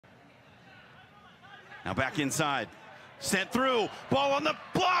Now back inside. Sent through. Ball on the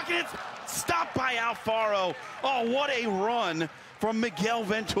block, and it's stopped by Alfaro. Oh, what a run from Miguel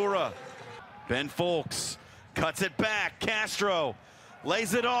Ventura. Ben Folks cuts it back. Castro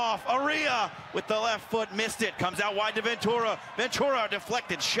lays it off. Aria with the left foot missed it. Comes out wide to Ventura. Ventura, a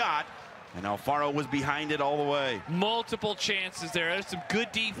deflected shot. And Alfaro was behind it all the way. Multiple chances there. There's some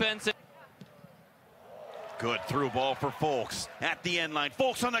good defense. Good through ball for Folks at the end line.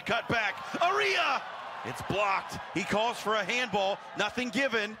 Folks on the cutback. Aria! It's blocked. He calls for a handball. Nothing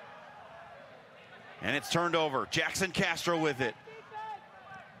given. And it's turned over. Jackson Castro with it.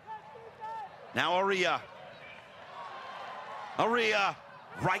 Now Aria. Aria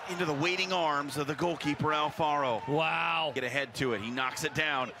right into the waiting arms of the goalkeeper, Alfaro. Wow. Get ahead to it. He knocks it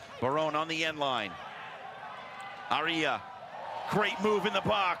down. Barone on the end line. Aria. Great move in the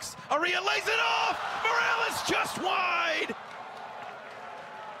box. Aria lays it off. Morales just wide.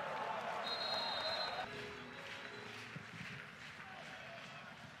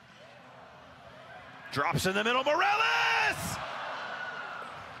 Drops in the middle. Morales!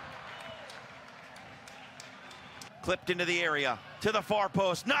 Clipped into the area. To the far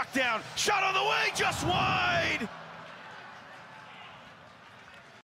post. Knocked down. Shot on the way. Just wide.